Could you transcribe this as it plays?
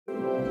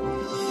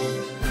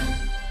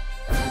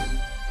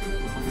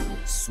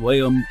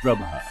Swayam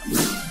Prabha.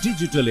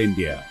 Digital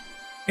India.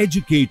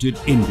 Educated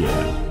India.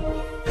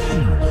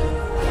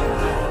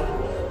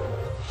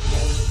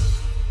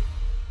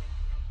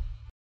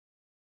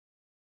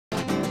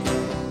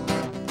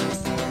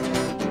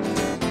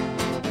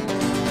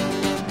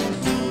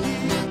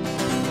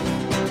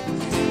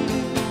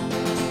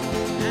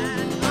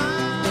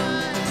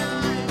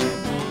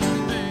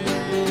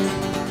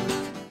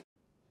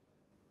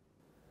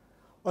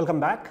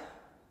 Welcome back.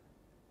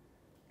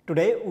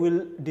 Today we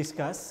will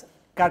discuss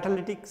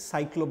catalytic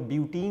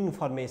cyclobutene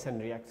formation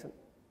reaction.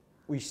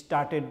 We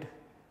started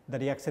the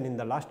reaction in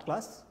the last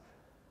class.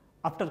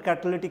 After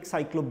catalytic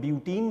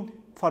cyclobutene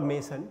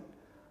formation,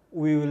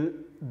 we will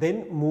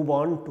then move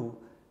on to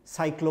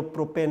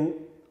cyclopropane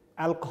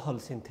alcohol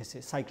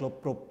synthesis,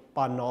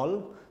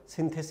 cyclopropanol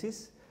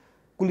synthesis,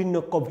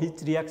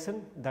 Kulinkovich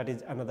reaction, that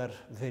is another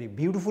very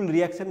beautiful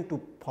reaction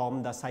to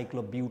form the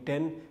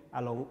cyclobutane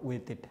along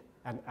with it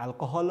an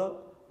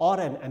alcohol or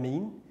an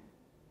amine.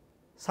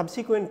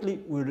 Subsequently,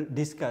 we will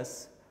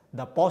discuss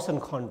the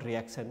Poisson-Khond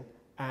reaction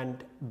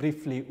and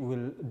briefly we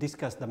will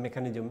discuss the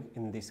mechanism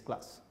in this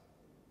class.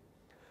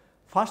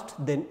 First,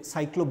 then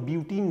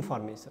cyclobutene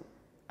formation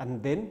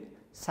and then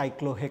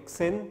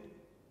cyclohexane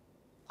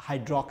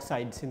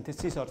hydroxide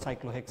synthesis or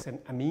cyclohexane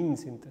amine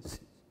synthesis.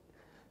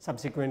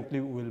 Subsequently,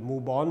 we will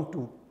move on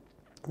to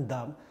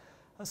the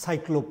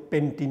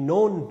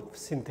cyclopentenone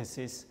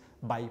synthesis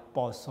by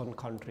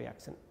Poisson-Khond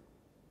reaction.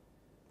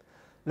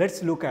 Let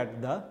us look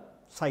at the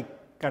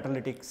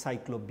catalytic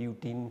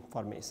cyclobutene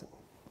formation.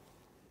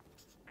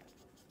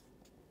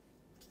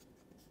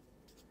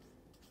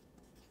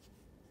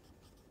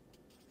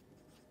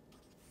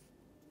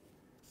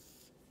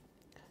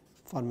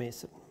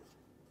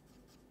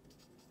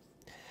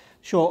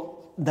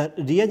 So, the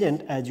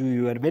reagent as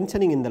we were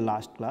mentioning in the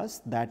last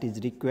class that is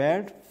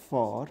required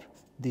for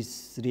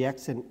this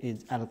reaction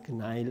is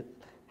alkynyl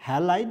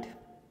halide.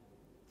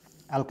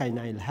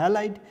 Alkynyl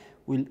halide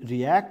will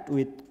react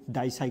with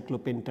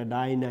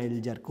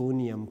dicyclopentadienyl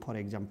zirconium, for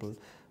example.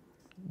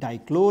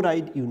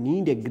 Dichloride, you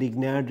need a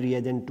Grignard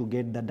reagent to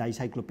get the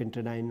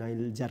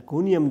dicyclopentadienyl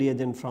zirconium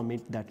reagent from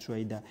it. That is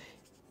why the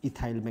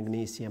ethyl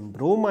magnesium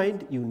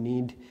bromide you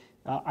need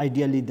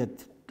ideally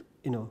that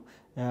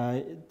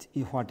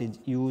what is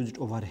used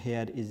over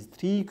here is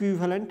 3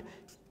 equivalent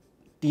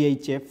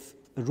THF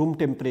room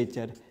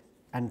temperature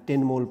and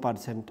 10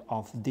 mole%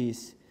 of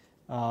this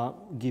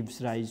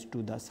gives rise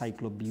to the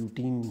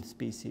cyclobutene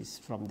species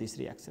from this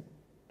reaction.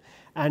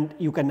 And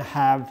you can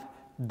have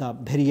the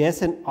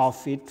variation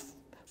of it,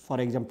 for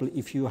example,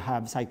 if you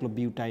have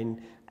cyclobutyne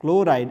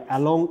chloride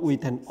along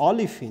with an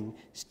olefin,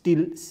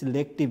 still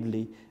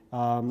selectively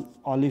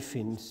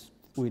olefins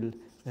will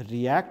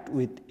react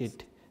with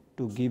it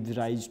to give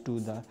rise to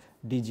the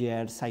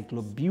desired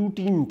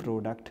cyclobutene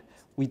product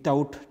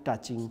without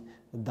touching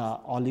the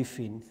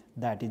olefin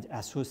that is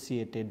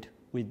associated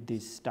with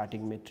this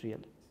starting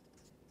material.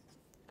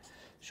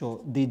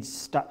 So,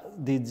 these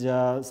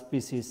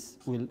species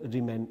will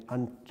remain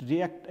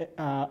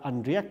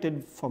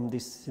unreacted from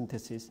this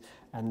synthesis,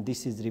 and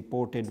this is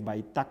reported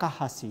by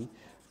Takahashi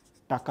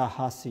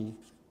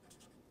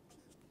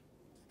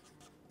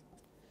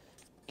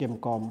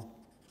Chemcom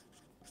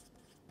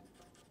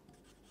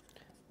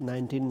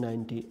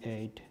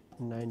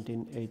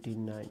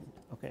 1998-1989.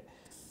 Okay.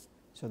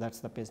 So, that is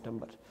the page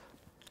number.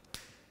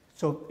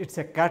 So, it is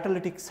a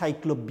catalytic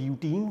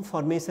cyclobutene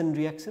formation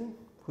reaction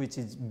which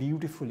is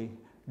beautifully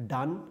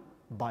done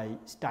by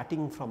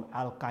starting from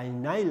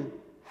alkynyl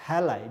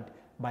halide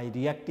by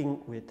reacting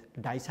with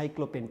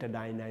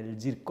dicyclopentadienyl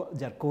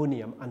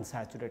zirconium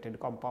unsaturated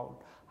compound.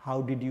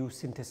 How did you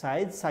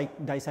synthesize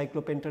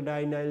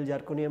dicyclopentadienyl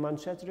zirconium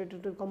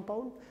unsaturated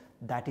compound?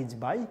 That is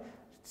by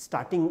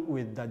starting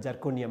with the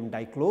zirconium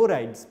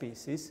dichloride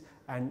species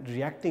and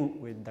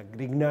reacting with the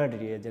Grignard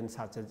reagent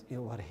such as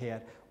over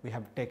here we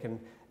have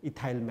taken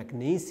ethyl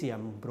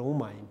magnesium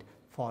bromide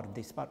for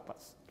this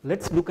purpose.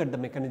 Let us look at the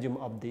mechanism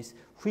of this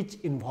which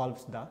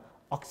involves the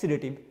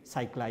oxidative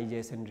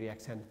cyclization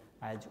reaction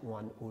as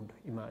one would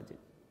imagine.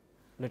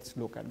 Let us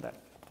look at that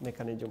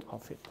mechanism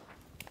of it.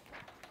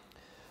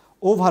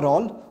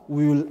 Overall,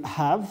 we will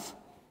have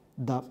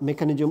the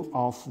mechanism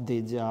of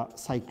the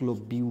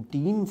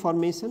cyclobutene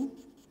formation.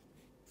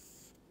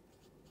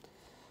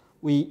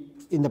 We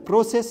in the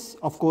process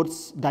of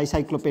course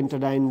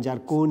dicyclopentadiene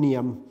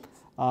zirconium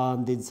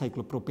the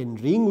cyclopropane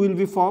ring will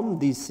be formed.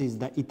 This is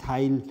the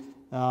ethyl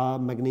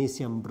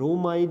magnesium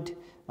bromide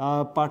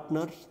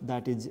partner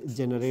that is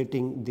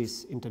generating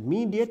this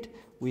intermediate.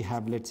 We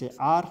have let us say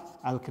R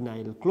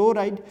alkynyl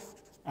chloride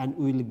and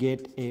we will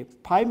get a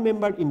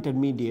 5-membered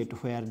intermediate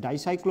where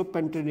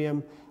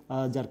dicyclopentadiene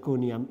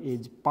zirconium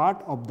is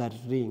part of the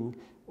ring.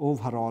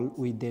 Overall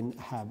we then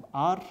have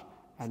R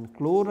and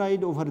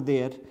chloride over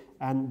there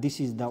and this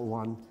is the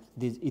one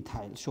this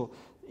ethyl. So,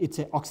 it is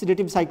a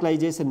oxidative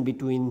cyclization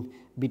between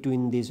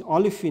this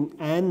olefin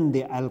and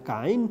the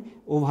alkyne.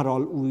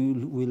 Overall we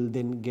will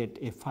then get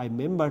a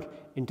 5-membered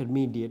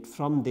intermediate.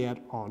 From there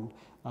on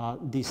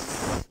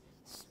this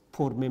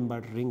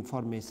 4-membered ring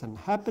formation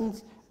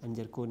happens and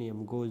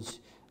zirconium goes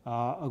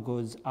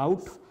goes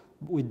out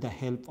with the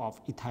help of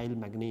ethyl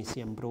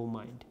magnesium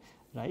bromide,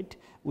 right.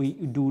 We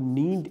do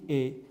need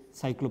a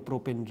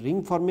cyclopropane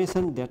ring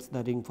formation, that is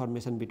the ring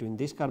formation between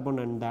this carbon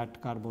and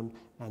that carbon,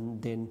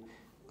 and then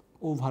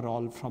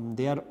overall from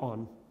there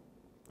on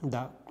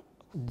the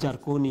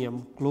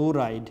zirconium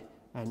chloride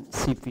and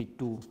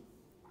Cp2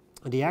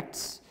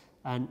 reacts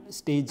and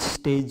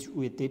stage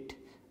with it,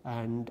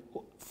 and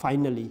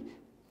finally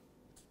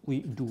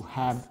we do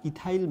have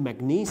ethyl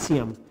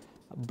magnesium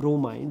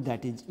bromide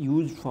that is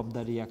used for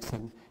the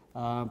reaction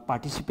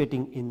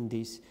participating in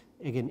this.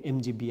 Again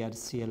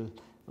MgBrCl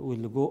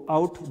will go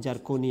out,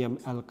 zirconium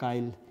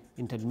alkyl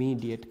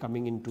intermediate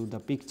coming into the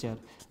picture,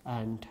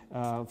 and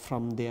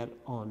from there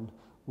on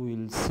we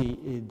will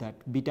see that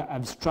beta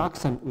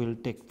abstraction will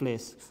take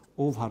place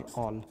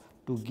overall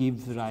to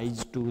give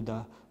rise to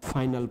the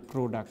final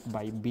product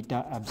by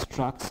beta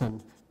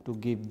abstraction to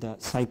give the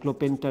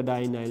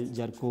cyclopentadienyl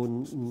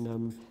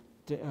zirconium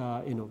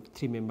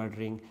 3-membered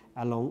ring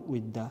along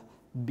with the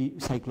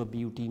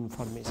cyclobutene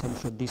formation.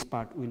 So, this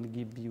part will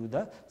give you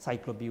the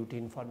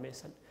cyclobutene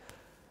formation.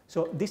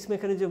 So, this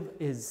mechanism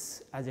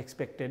is as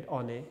expected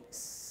on a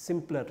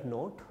simpler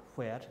note,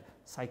 where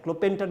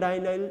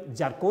cyclopentadienyl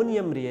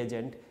zirconium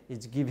reagent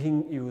is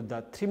giving you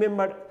the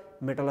 3-membered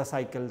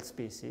metallocycle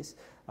species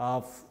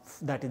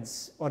that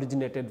is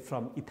originated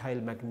from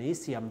ethyl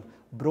magnesium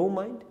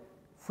bromide,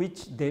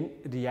 which then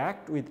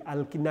react with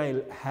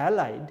alkynyl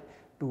halide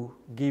to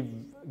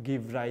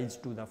give rise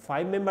to the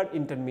 5-membered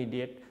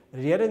intermediate.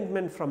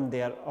 Rearrangement from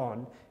there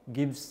on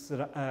gives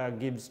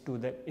to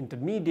the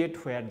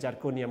intermediate where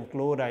zirconium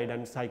chloride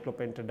and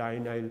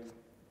cyclopentadienyl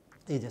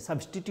is a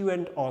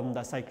substituent on the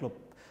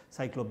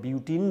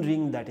cyclobutene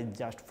ring that is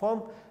just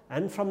formed,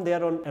 and from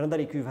there on another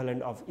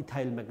equivalent of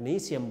ethyl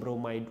magnesium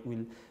bromide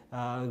will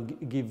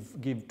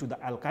give to the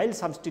alkyl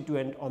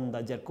substituent on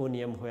the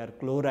zirconium where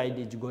chloride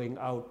is going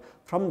out.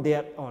 From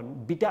there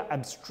on beta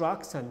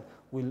abstraction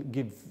will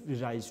give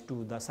rise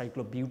to the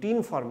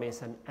cyclobutene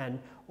formation, and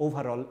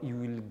overall you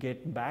will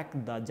get back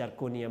the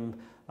zirconium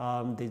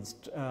this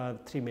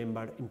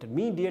 3-membered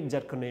intermediate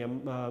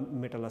zirconium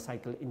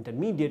metallocycle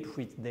intermediate,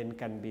 which then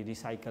can be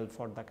recycled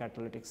for the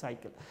catalytic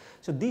cycle.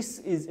 So, this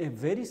is a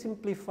very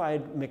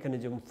simplified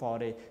mechanism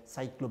for a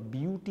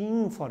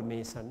cyclobutene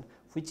formation,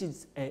 which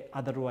is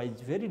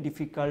otherwise very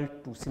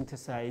difficult to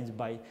synthesize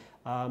by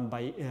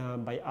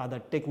other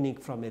technique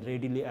from a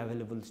readily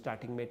available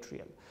starting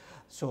material.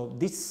 So,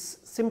 this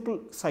simple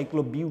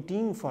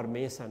cyclobutene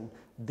formation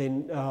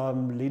then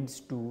leads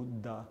to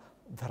the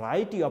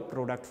variety of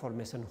product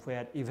formation,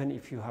 where even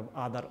if you have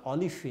other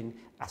olefin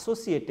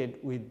associated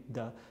with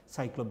the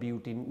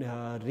cyclobutene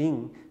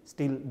ring,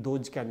 still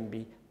those can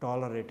be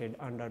tolerated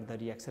under the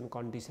reaction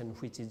condition,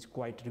 which is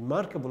quite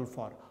remarkable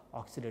for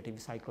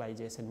oxidative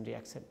cyclization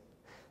reaction.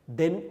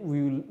 Then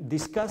we will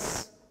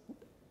discuss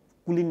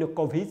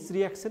Kulinkovich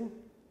reaction,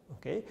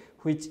 okay,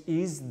 which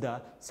is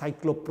the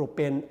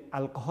cyclopropane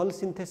alcohol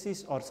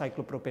synthesis or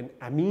cyclopropane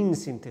amine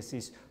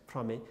synthesis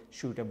from a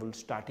suitable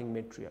starting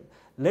material.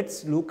 Let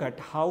us look at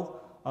how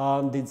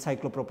the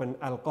cyclopropane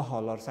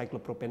alcohol or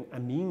cyclopropane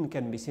amine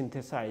can be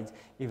synthesized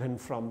even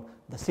from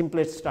the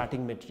simplest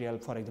starting material,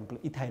 for example,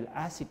 ethyl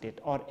acetate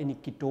or any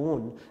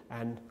ketone,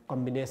 and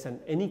combination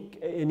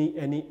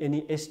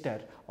any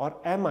ester or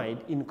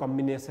amide in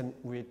combination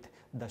with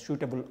the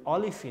suitable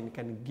olefin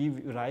can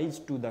give rise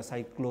to the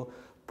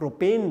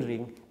cyclopropane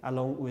ring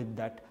along with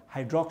that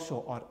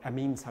hydroxo or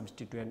amine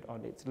substituent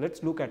on it. So, let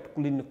us look at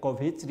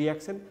Kulinkovich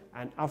reaction,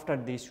 and after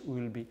this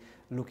we will be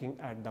looking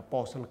at the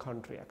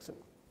Poisson-Hunt reaction.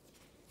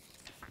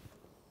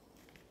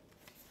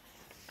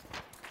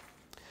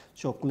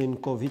 So,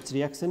 Kulinkovich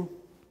reaction.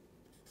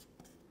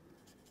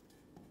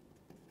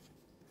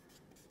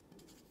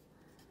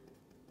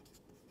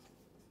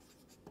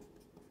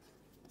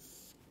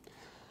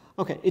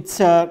 Okay, it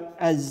is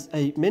as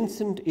I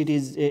mentioned, it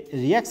is a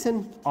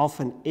reaction of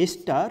an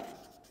ester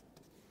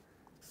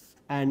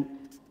and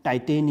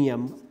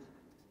titanium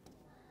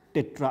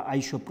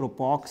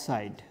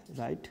tetraisopropoxide,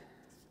 right,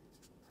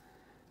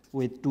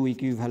 with 2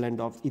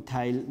 equivalent of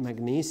ethyl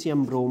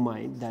magnesium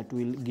bromide that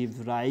will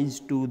give rise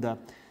to the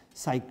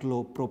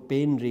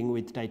cyclopropane ring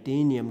with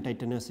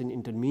titanosin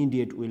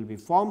intermediate will be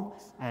formed,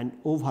 and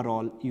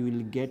overall you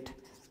will get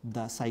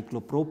the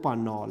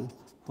cyclopropanol,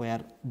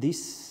 where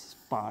this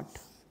part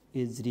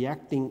is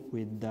reacting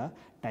with the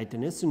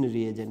titanosin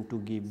reagent to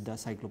give the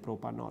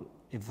cyclopropanol.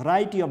 A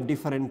variety of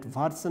different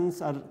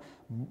versions are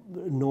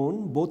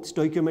known, both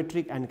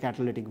stoichiometric and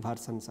catalytic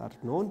versions are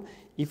known.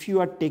 If you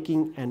are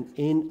taking an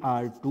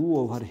NR2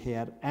 over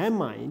here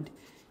amide,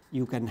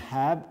 you can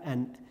have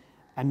an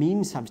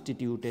amine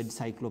substituted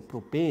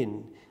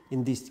cyclopropane,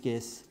 in this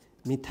case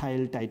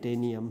methyl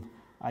titanium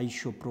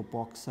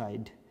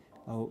isopropoxide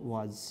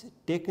was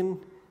taken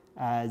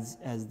as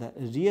the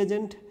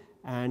reagent,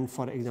 and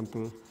for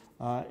example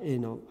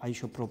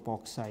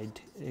isopropoxide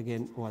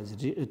again was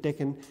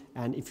taken,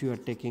 and if you are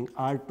taking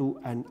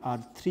R2 and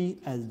R3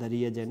 as the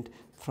reagent,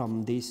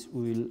 from this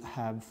we will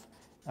have .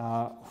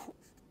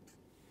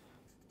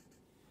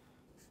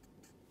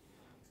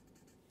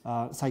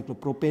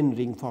 cyclopropane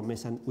ring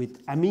formation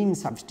with amine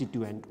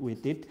substituent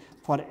with it.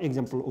 For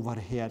example, over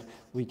here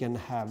we can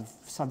have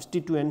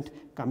substituent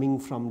coming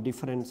from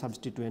different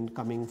substituent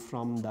coming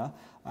from the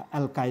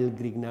alkyl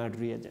Grignard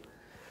reagent.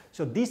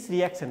 So, this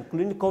reaction,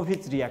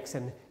 Kulinkovich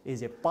reaction,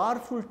 is a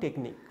powerful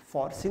technique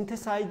for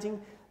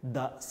synthesizing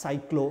the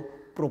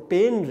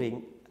cyclopropane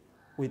ring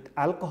with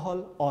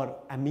alcohol or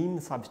amine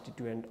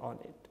substituent on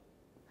it.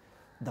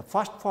 The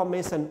first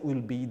formation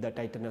will be the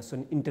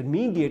titanosin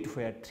intermediate,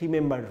 where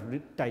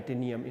 3-membered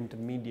titanium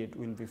intermediate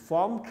will be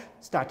formed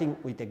starting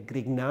with a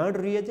Grignard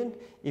reagent.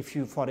 If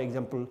you, for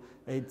example,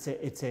 it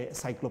is a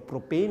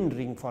cyclopropane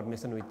ring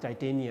formation with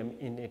titanium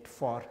in it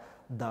for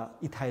the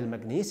ethyl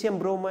magnesium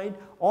bromide,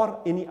 or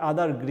any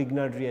other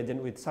Grignard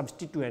reagent with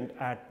substituent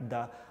at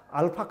the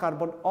alpha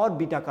carbon or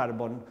beta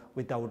carbon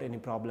without any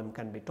problem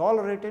can be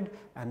tolerated,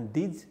 and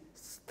these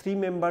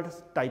 3-membered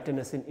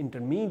titanosin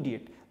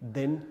intermediate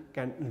then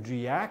can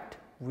react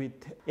with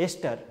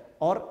ester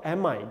or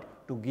amide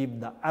to give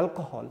the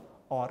alcohol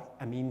or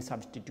amine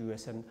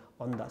substitution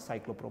on the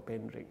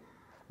cyclopropane ring.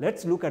 Let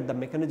us look at the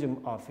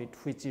mechanism of it,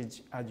 which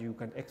is, as you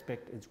can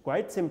expect, is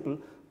quite simple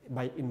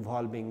by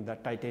involving the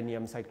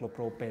titanium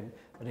cyclopropane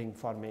ring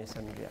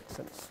formation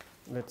reactions.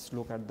 Let us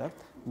look at the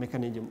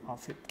mechanism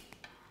of it.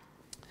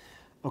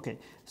 Okay.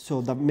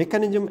 So, the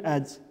mechanism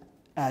as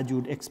you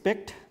would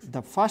expect,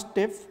 the first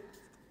step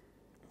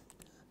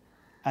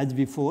as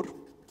before,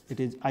 it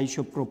is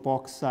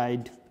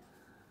isopropoxide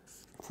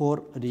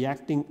for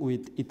reacting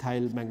with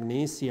ethyl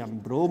magnesium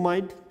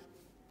bromide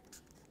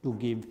to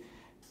give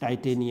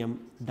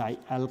titanium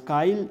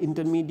dialkyl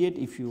intermediate.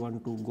 If you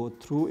want to go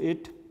through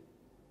it,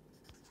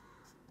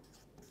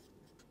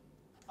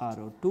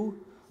 RO2.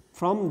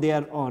 From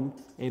there on,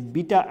 a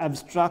beta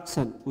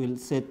abstraction will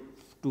set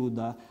to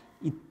the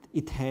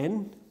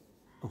ethane,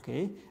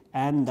 okay,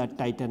 and the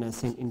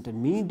titanosin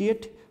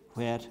intermediate,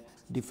 where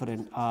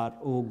different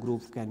RO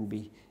group can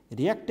be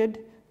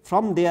reacted.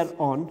 From there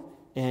on,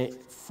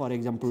 for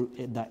example,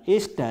 the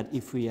ester,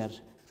 if we are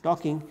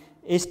talking,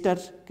 ester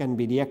can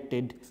be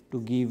reacted to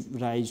give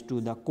rise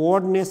to the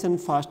coordination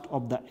first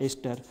of the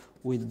ester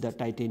with the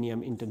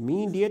titanium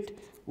intermediate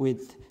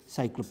with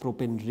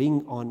cyclopropane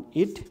ring on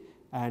it,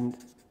 and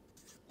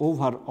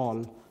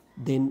overall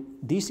then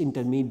this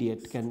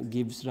intermediate can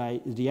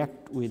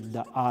react with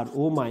the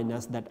RO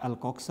minus, that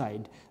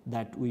alkoxide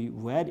that we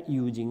were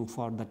using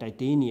for the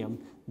titanium.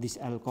 This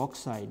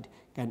alkoxide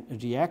can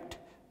react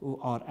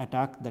or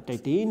attack the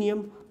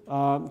titanium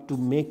to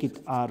make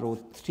it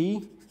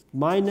RO3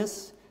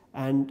 minus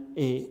and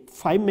a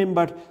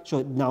 5-membered.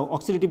 So, now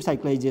oxidative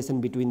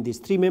cyclization between this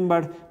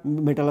 3-membered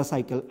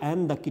metallocycle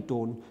and the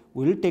ketone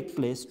will take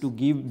place to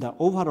give the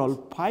overall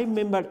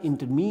 5-membered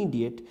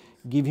intermediate,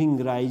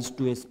 giving rise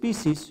to a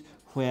species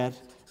where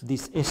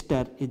this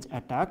ester is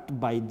attacked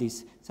by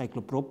this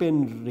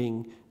cyclopropane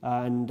ring,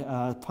 and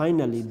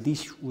finally,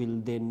 this will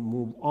then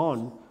move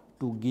on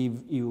to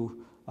give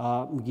you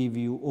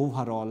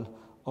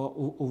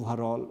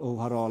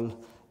overall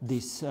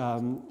this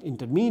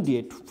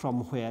intermediate,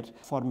 from where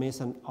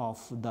formation of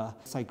the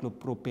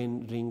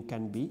cyclopropane ring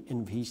can be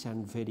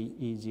envisioned very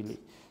easily.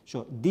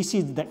 So, this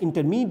is the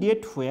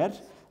intermediate where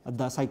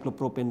the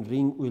cyclopropane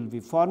ring will be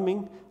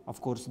forming.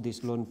 Of course,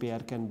 this lone pair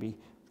can be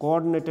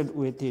coordinated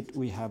with it.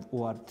 We have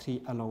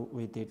OR3 along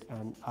with it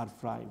and R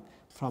prime.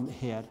 From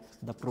here,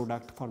 the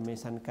product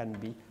formation can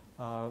be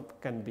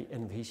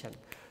envisioned.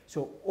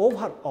 So,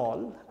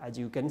 overall, as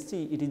you can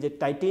see, it is a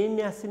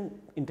titanosin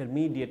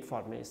intermediate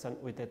formation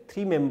with a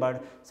 3-membered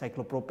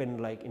cyclopropane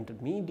like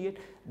intermediate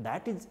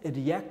that is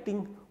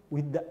reacting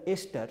with the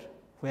ester,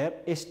 where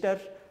ester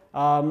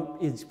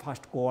is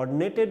first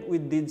coordinated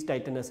with this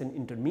titanosin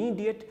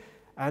intermediate,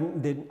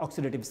 and then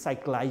oxidative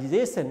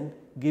cyclization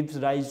gives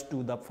rise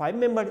to the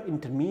 5-membered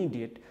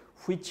intermediate,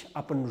 which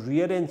upon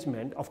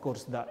rearrangement, of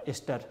course, the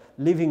ester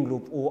leaving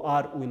group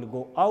OR will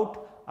go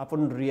out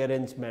upon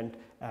rearrangement,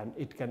 and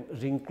it can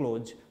ring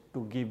close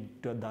to give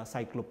to the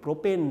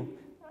cyclopropane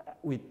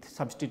with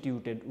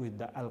substituted with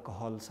the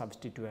alcohol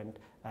substituent,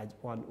 as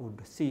one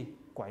would see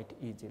quite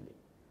easily.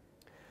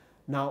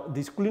 Now,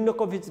 this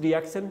Kulinkovich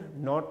reaction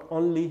not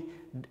only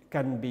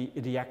can be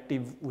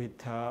reactive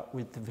with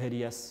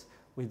various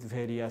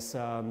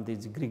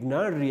these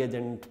Grignard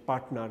reagent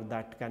partner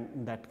that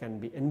can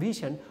be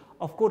envisioned.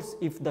 Of course,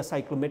 if the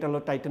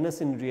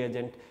cyclometallotitanosin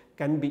reagent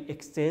can be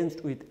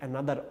exchanged with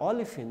another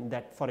olefin,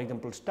 that for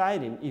example,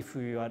 styrene, if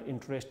you are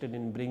interested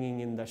in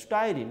bringing in the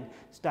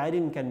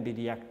styrene can be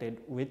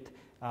reacted with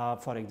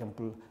for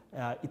example,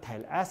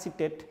 ethyl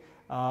acetate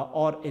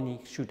or any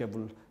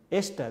suitable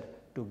ester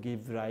to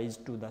give rise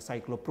to the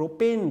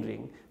cyclopropane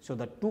ring. So,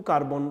 the 2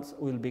 carbons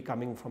will be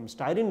coming from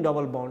styrene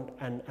double bond,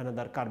 and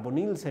another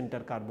carbonyl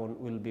center carbon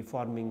will be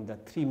forming the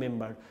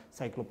 3-membered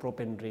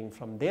cyclopropane ring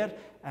from there,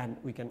 and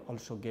we can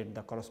also get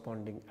the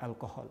corresponding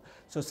alcohol.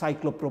 So,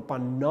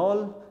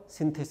 cyclopropanol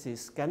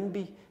synthesis can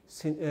be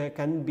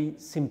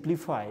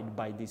simplified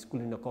by this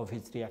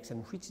Kulinkovich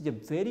reaction, which is a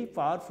very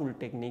powerful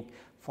technique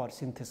for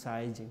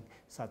synthesizing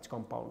such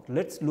compound.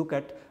 Let us look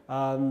at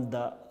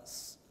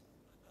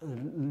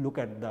look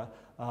at the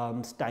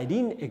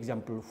styrene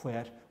example,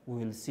 where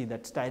we will see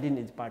that styrene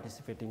is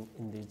participating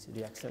in these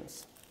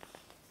reactions.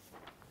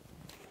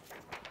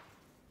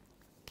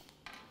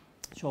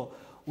 So,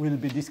 we will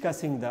be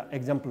discussing the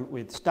example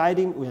with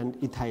styrene and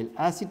ethyl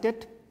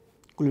acetate,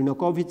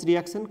 Kulinkovich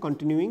reaction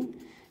continuing.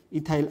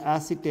 Ethyl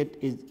acetate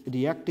is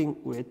reacting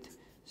with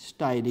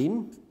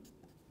styrene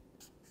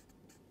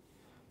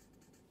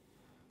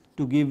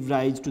to give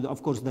rise to the,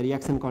 of course, the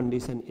reaction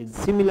condition is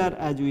similar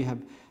as we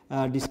have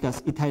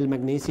discussed ethyl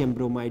magnesium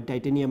bromide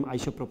titanium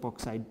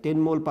isopropoxide 10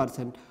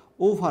 mole%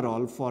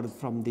 overall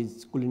from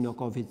this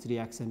Kulinkovich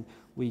reaction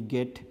we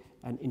get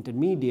an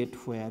intermediate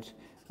where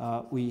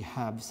we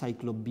have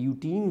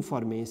cyclobutene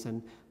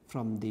formation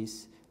from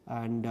this,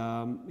 and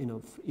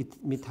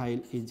methyl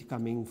is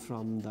coming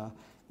from the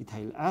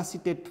ethyl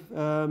acetate,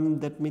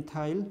 that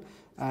methyl,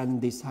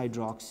 and this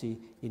hydroxy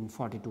in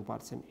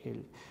 42%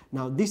 yield.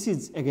 Now, this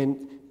is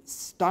again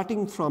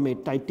starting from a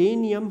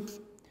titanium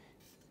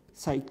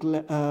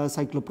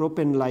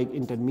cyclopropane like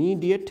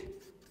intermediate.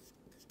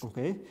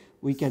 Okay.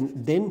 We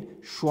can then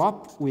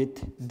swap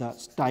with the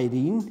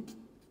styrene.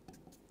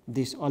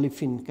 This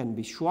olefin can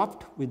be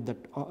swapped with the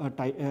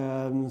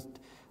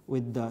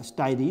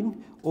styrene.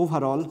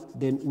 Overall,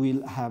 then we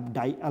will have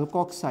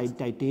dialkoxide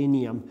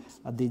titanium,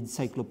 the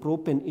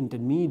cyclopropane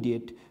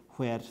intermediate,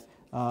 where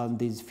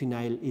this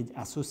phenyl is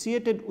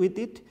associated with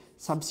it.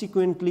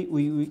 Subsequently,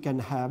 we can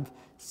have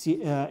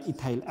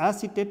ethyl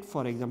acetate,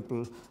 for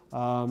example,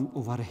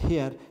 over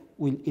here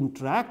will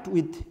interact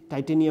with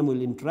titanium,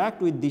 will interact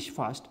with this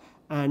first,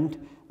 and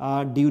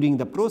during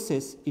the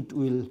process it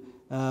will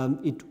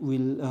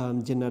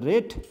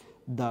generate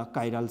the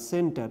chiral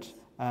center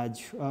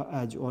as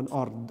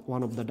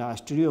one of the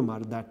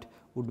diastereomer that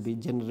would be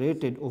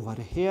generated over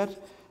here,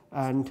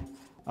 and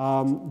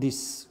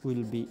this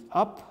will be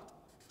up,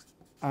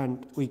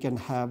 and we can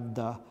have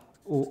the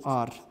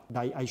OR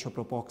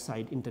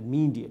diisopropoxide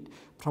intermediate.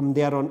 From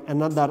there on,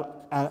 another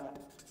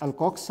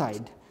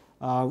alkoxide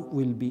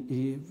will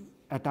be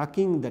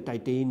attacking the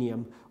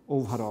titanium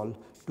overall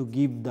to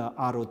give the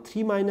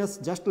RO3 minus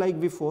just like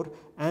before,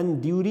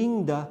 and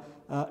during the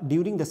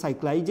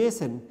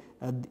cyclization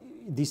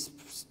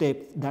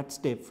that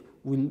step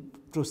will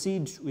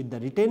proceed with the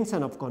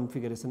retention of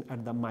configuration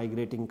at the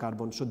migrating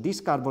carbon. So,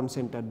 this carbon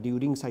center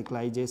during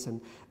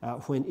cyclization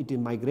when it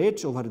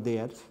migrates over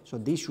there, so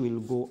this will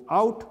go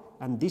out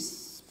and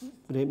this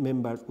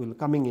member will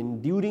coming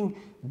in during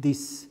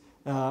this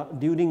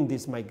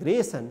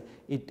migration.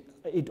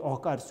 It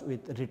occurs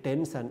with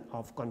retention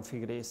of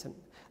configuration.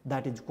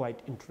 That is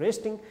quite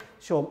interesting.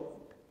 So,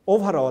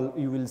 overall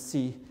you will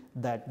see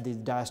that these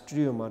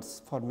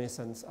diastereomers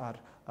formations are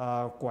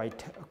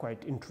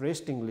quite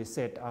interestingly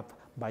set up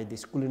by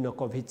this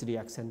Kulinkovich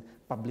reaction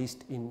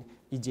published in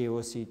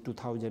EJOC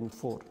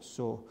 2004.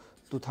 So,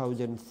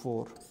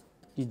 2004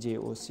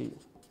 EJOC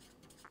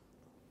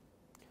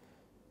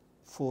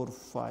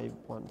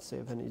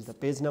 4517 is the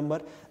page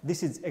number.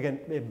 This is again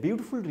a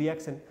beautiful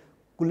reaction,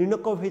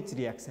 Kulinkovich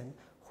reaction,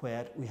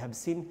 where we have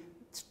seen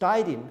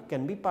styrene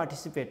can be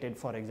participated,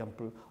 for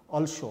example,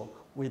 also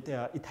with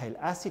ethyl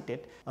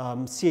acetate.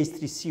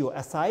 CH3CO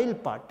acyl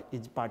part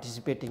is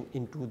participating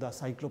into the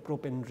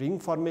cyclopropane ring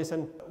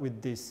formation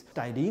with this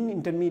styrene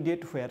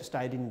intermediate, where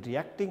styrene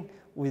reacting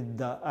with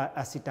the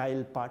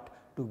acetyl part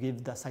to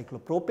give the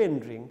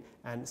cyclopropane ring,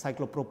 and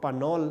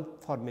cyclopropanol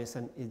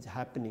formation is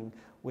happening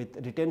with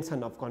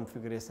retention of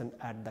configuration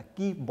at the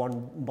key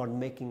bond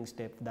making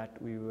step that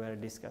we were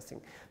discussing.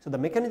 So, the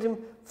mechanism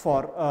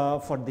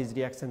for these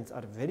reactions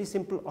are very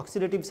simple.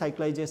 Oxidative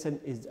cyclization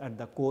is at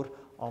the core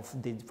of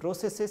these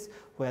processes,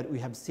 where we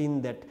have seen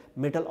that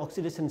metal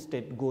oxidation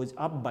state goes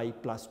up by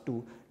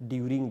 +2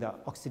 during the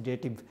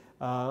oxidative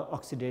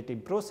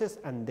process,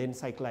 and then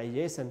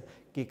cyclization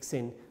kicks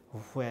in,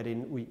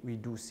 wherein we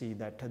do see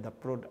that the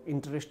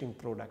interesting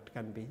product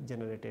can be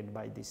generated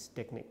by this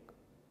technique.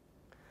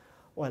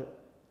 Well,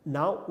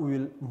 now we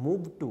will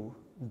move to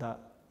the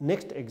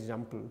next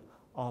example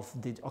of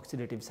this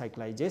oxidative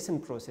cyclization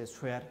process,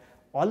 where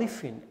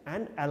olefin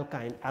and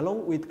alkyne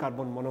along with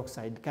carbon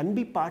monoxide can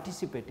be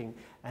participating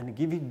and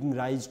giving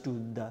rise to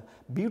the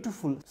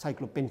beautiful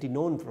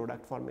cyclopentanone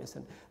product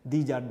formation.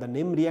 These are the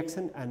name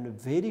reaction and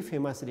very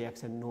famous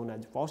reaction known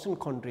as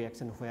Poisson-Khondt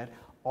reaction, where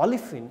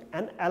olefin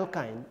and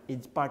alkyne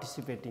is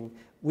participating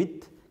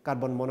with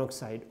carbon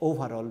monoxide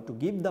overall to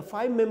give the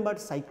 5-membered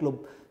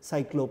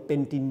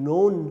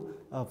cyclopentanone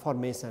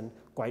formation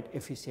quite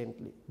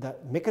efficiently. The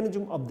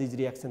mechanism of these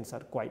reactions are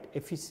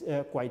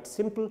quite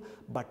simple,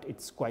 but it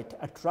is quite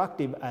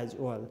attractive as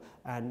well,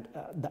 and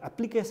the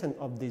application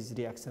of these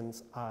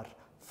reactions are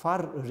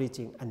far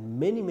reaching, and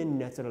many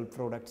natural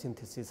product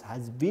synthesis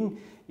has been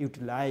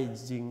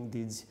utilizing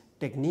this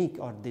technique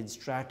or this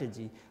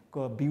strategy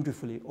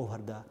beautifully over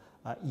the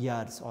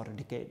years or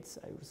decades,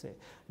 I would say.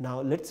 Now,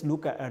 let us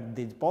look at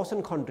the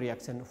Poisson-Khondt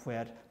reaction,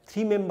 where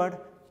 3-membered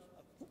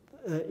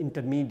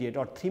intermediate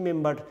or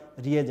 3-membered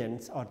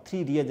reagents or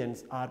 3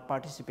 reagents are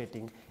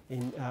participating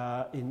in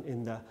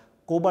the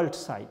cobalt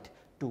site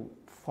to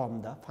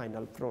form the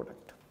final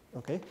product.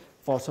 Okay.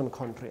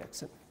 Poisson-Khondt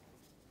reaction.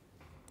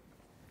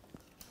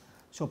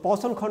 So,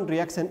 Poisson-Khon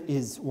reaction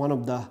is one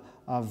of the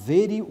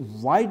very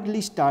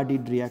widely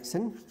studied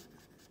reaction.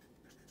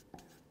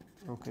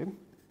 Okay.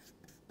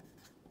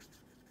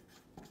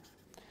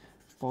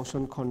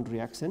 Poisson-Khon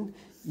reaction,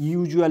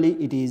 usually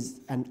it is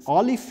an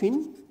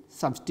olefin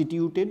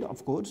substituted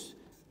of course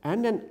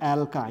and an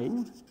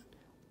alkyne.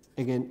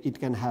 Again it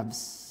can have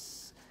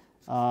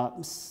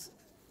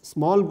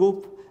small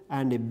group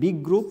and a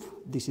big group,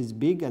 this is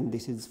big and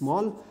this is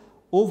small.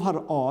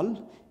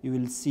 Overall you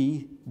will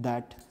see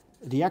that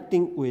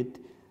reacting with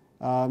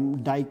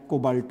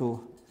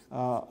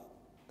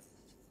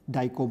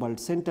dicobalt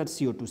center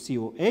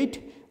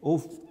CO2CO8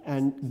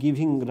 and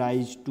giving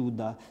rise to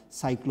the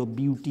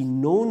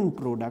cyclobutenone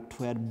product,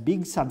 where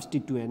big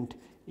substituent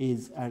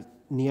is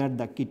near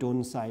the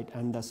ketone site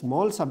and the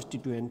small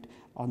substituent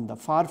on the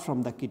far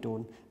from the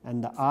ketone,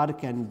 and the R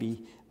can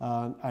be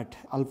at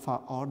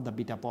alpha or the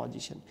beta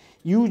position.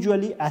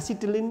 Usually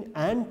acetylene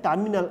and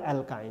terminal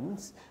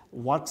alkynes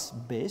works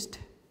best.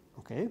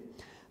 Okay.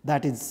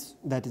 That is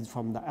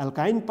from the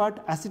alkyne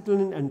part.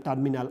 Acetylene and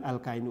terminal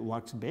alkyne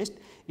works best.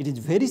 It is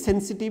very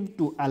sensitive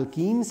to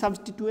alkene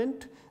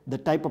substituent. The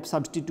type of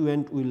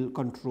substituent will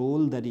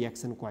control the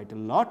reaction quite a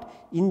lot.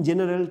 In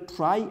general,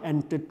 tri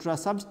and tetra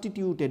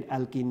substituted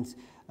alkenes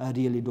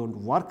really do not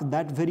work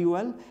that very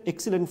well.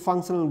 Excellent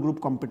functional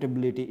group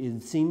compatibility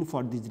is seen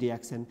for this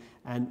reaction,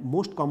 and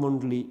most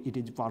commonly it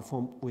is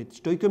performed with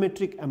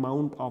stoichiometric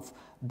amount of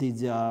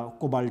this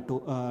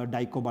dicobalto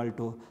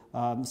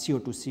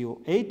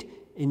CO2CO8.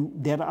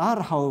 There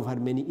are however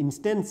many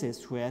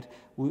instances where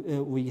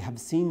we have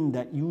seen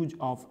the use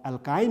of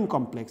alkyne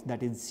complex,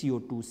 that is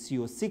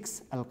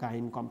CO2CO6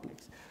 alkyne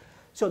complex.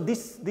 So,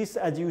 this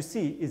as you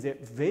see is a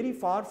very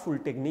powerful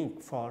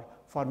technique for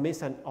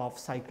formation of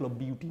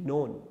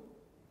cyclobutenone,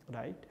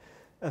 right,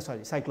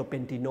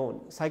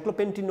 cyclopentenone.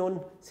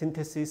 Cyclopentenone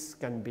synthesis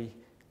can be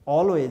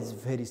always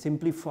very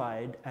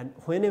simplified, and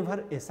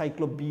whenever a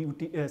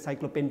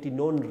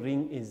cyclopentenone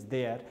ring is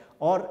there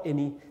or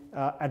any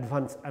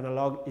advanced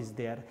analog is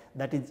there,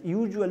 that is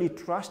usually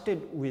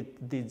trusted with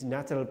this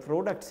natural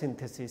product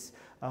synthesis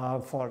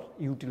for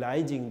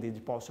utilizing this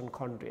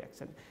Poisson-Khon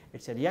reaction.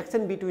 It is a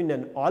reaction between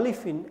an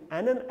olefin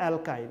and an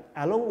alkyne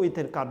along with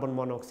a carbon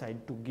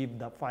monoxide to give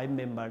the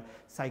 5-membered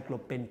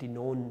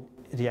cyclopentenone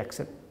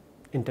reaction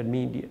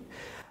intermediate.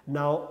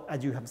 Now,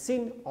 as you have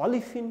seen,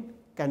 olefin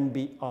can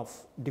be of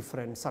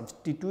different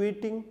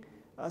substitution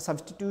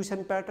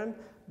pattern.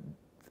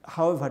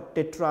 However,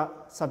 tetra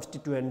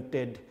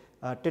substituted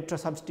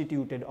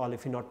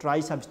olefin or tri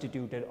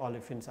substituted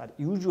olefins are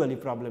usually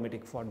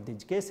problematic for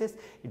these cases.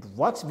 It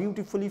works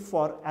beautifully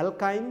for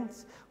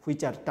alkynes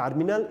which are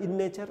terminal in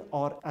nature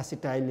or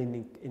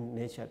acetylenic in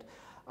nature.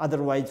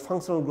 Otherwise,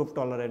 functional group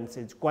tolerance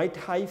is quite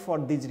high for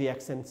these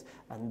reactions,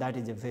 and that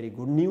is a very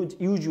good news.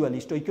 Usually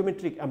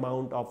stoichiometric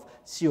amount of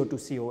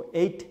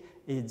CO2CO8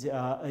 is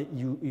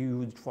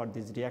used for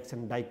this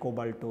reaction.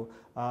 Dicobalto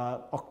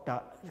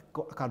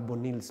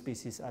octacarbonyl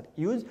species are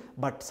used,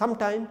 but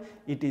sometimes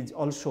it is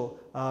also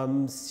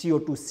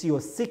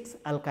CO2CO6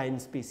 alkyne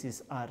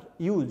species are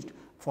used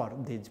for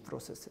these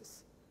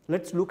processes.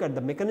 Let us look at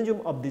the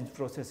mechanism of these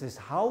processes,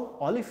 how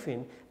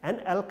olefin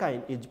and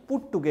alkyne is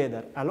put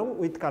together along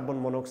with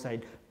carbon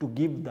monoxide to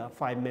give the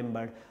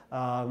 5-membered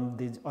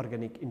these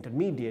organic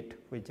intermediate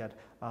which are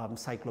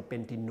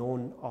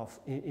cyclopentenone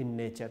in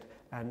nature,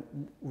 and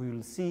we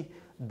will see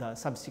the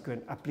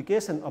subsequent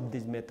application of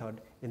this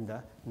method in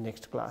the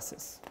next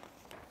classes.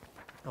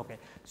 Okay.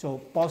 So,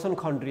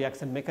 Poisson-Khon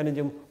reaction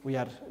mechanism we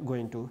are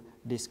going to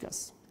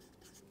discuss.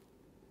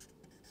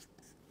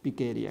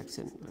 PK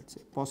reaction, let us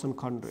say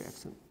Poisson-Khon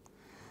reaction.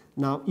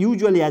 Now,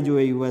 usually as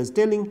I was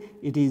telling,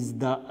 it is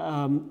the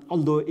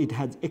although it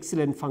has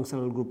excellent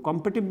functional group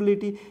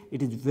compatibility,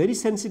 it is very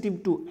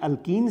sensitive to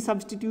alkene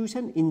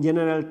substitution. In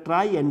general,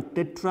 tri and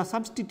tetra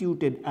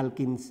substituted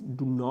alkenes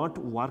do not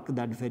work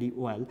that very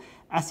well.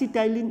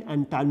 Acetylene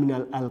and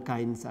terminal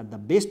alkynes are the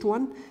best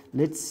one.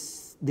 Let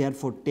us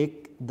therefore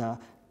take the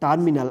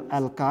terminal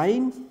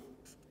alkyne.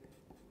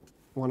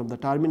 One of the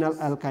terminal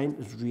alkyne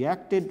is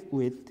reacted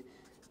with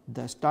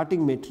the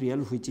starting material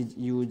which is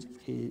used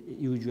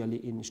usually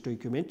in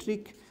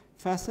stoichiometric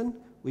fashion.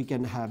 We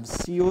can have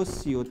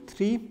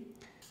CO3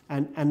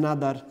 and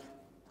another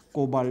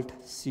cobalt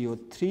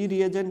CO3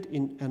 reagent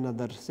in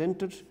another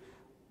center.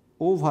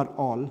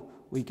 Overall,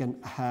 we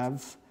can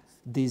have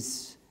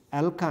this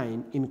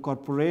alkyne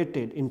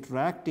incorporated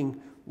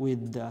interacting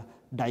with the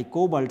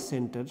dicobalt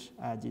center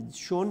as is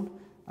shown,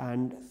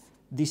 and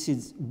this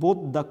is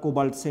both the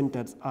cobalt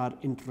centers are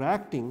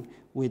interacting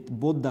with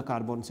both the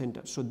carbon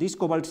centers. So, this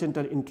cobalt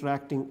center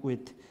interacting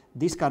with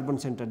this carbon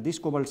center, this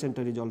cobalt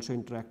center is also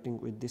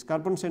interacting with this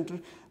carbon center.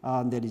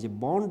 There is a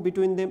bond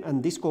between them,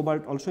 and this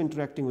cobalt also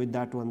interacting with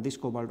that one, this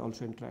cobalt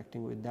also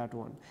interacting with that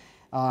one.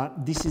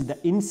 This is the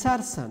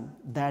insertion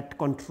that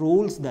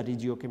controls the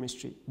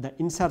regiochemistry, the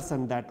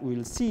insertion that we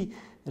will see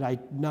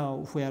right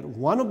now, where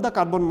one of the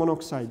carbon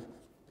monoxide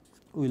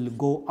will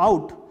go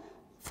out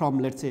from,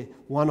 let us say,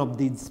 one of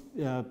these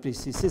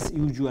processes,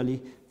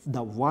 usually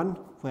the one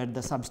where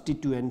the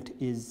substituent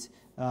is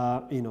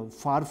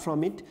far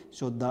from it.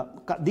 So,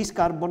 this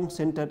carbon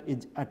center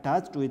is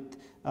attached with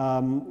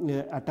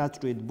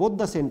both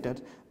the center,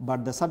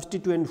 but the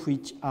substituent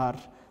which are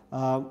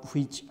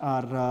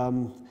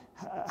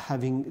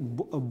having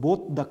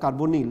both the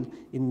carbonyl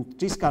in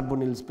cis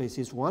carbonyl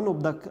species, one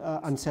of the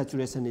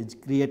unsaturation is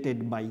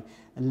created by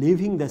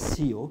leaving the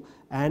CO,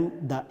 and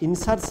the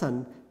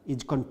insertion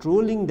is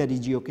controlling the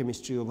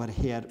regiochemistry over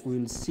here. We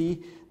will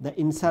see the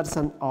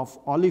insertion of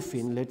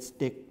olefin. Let us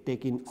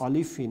take in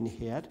olefin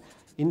here.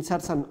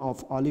 Insertion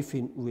of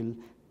olefin will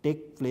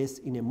take place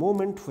in a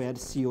moment, where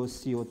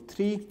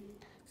CO3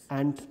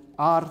 and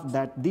R,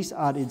 that this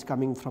R is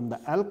coming from the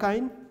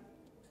alkyne,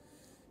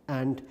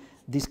 and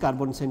this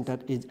carbon center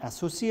is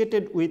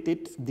associated with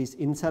it. This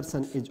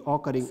insertion is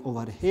occurring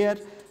over here.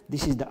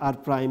 This is the R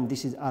prime,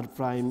 this is R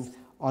prime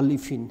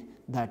olefin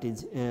that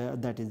is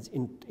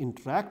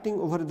interacting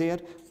over there.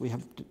 We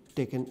have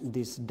taken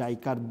this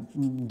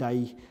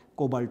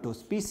dicobalto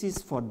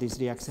species for this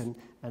reaction,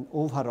 and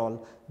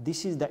overall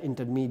this is the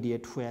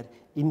intermediate where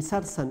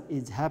insertion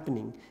is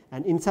happening,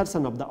 and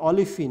insertion of the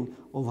olefin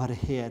over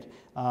here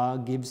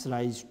gives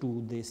rise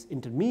to this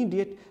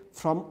intermediate,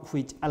 from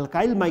which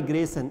alkyl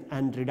migration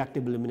and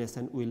reductive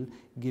elimination will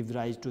give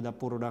rise to the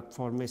product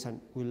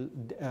formation. We will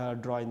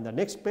draw in the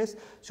next page.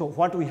 So,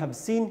 what we have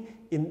seen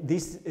in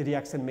this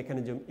reaction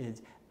mechanism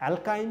is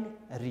alkyne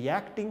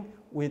reacting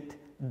with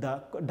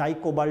the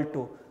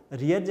dicobalto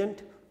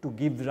reagent to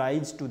give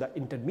rise to the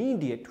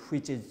intermediate,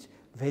 which is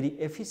very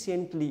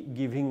efficiently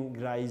giving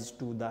rise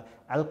to the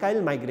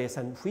alkyl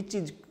migration, which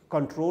is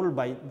controlled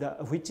by the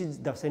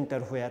center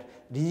where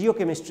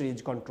regiochemistry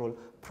is controlled.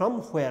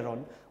 From where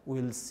on we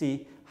will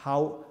see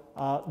how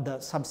the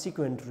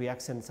subsequent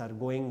reactions are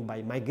going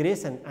by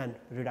migration and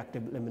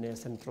reductive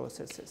elimination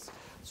processes.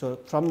 So,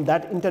 from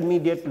that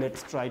intermediate, let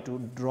us try to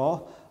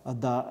draw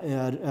the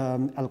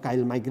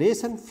alkyl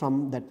migration.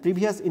 From that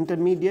previous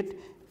intermediate,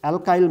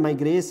 alkyl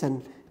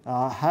migration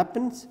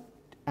happens,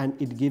 and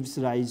it gives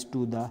rise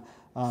to the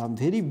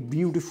very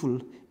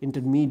beautiful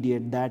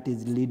intermediate that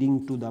is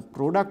leading to the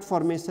product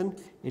formation.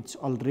 It is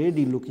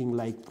already looking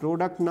like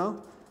product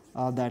now.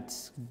 That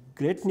is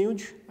great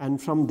news, and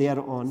from there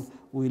on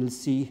we will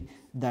see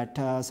that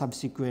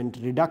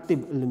subsequent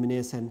reductive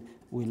elimination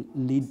will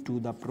lead to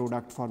the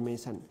product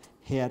formation.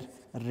 Here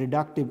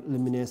reductive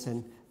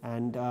elimination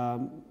and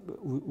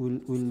will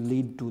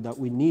lead to the,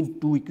 we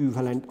need two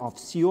equivalent of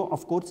CO.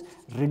 Of course,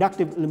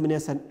 reductive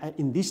elimination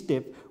in this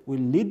step will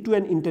lead to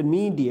an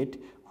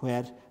intermediate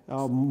where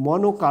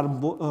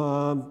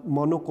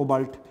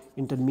monocobalt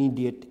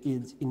intermediate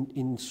is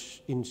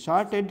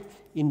inserted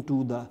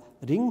into the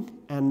ring,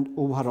 and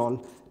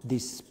overall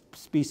this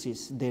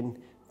species then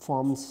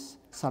forms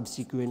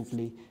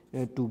subsequently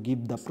to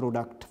give the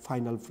product,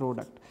 final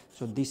product.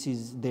 So, this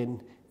is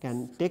then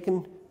can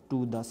taken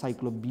to the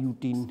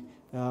cyclobutene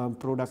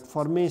product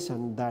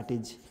formation that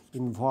is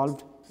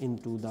involved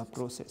into the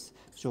process.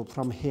 So,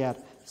 from here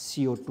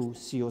CO2,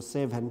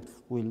 CO7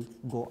 will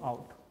go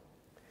out.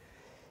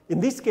 In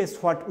this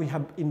case, what we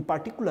have in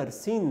particular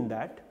seen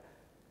that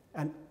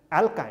an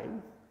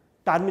alkyne,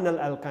 terminal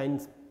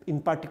alkynes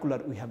in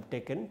particular we have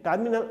taken,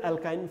 terminal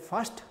alkyne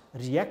first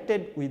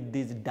reacted with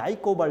this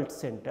dicobalt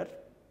center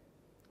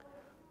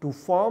to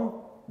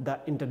form the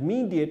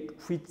intermediate,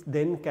 which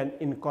then can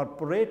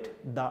incorporate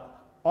the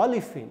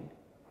olefin,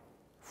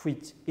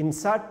 which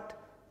insert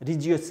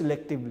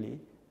regioselectively,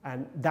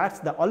 and that is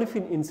the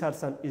olefin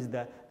insertion is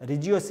the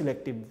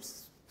regioselective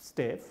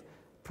step.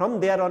 From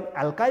there on,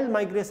 alkyl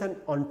migration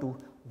onto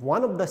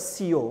one of the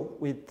CO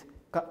with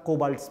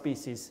cobalt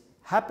species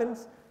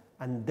happens,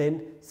 and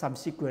then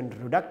subsequent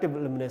reductive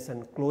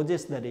elimination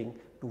closes the ring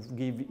to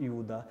give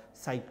you the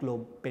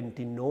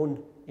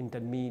cyclopentenone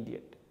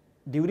intermediate.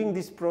 During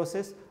this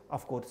process,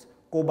 of course,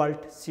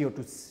 cobalt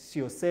CO2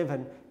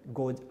 CO7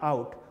 goes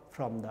out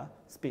from the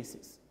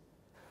species.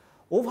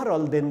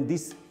 Overall, then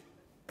this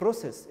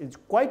process is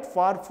quite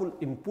powerful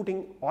in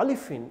putting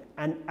olefin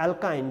and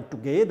alkyne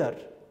together,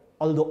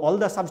 although all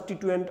the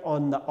substituent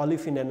on the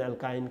olefin and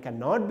alkyne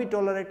cannot be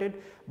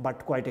tolerated,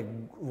 but quite a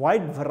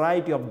wide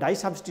variety of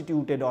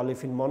disubstituted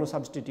olefin,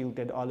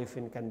 monosubstituted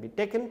olefin can be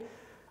taken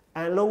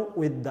along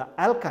with the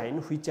alkyne,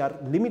 which are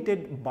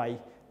limited by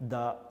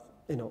the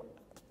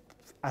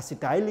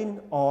acetylene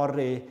or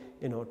a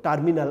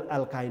terminal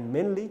alkyne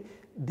mainly.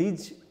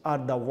 These are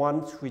the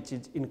ones which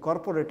is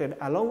incorporated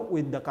along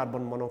with the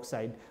carbon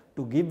monoxide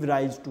to give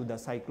rise to the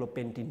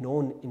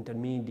cyclopentenone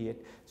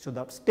intermediate. So,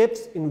 the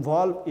steps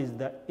involved is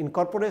the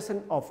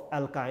incorporation of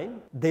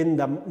alkyne, then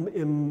the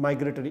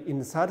migratory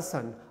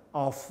insertion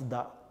of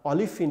the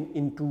olefin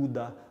into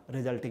the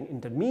resulting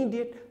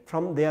intermediate.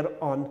 From there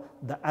on,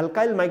 the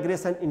alkyl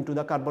migration into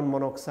the carbon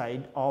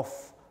monoxide of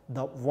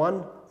the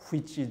one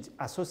which is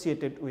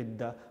associated with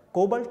the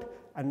cobalt,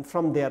 and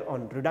from there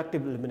on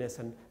reductive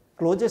elimination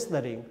closes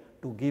the ring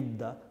to give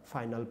the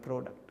final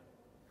product.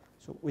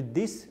 So, with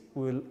this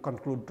we will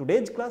conclude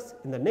today's class.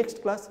 In the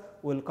next class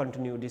we will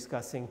continue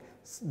discussing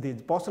the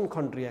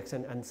Boson-Cohn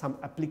reaction and some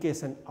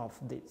application of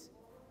this.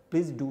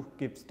 please do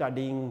keep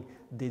studying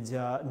these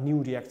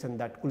new reaction,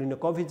 that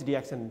Kulinkovich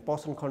reaction,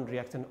 Poisson-Khond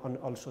reaction, and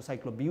also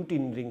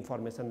cyclobutene ring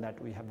formation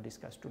that we have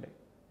discussed today.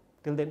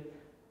 Till then,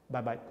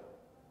 bye bye.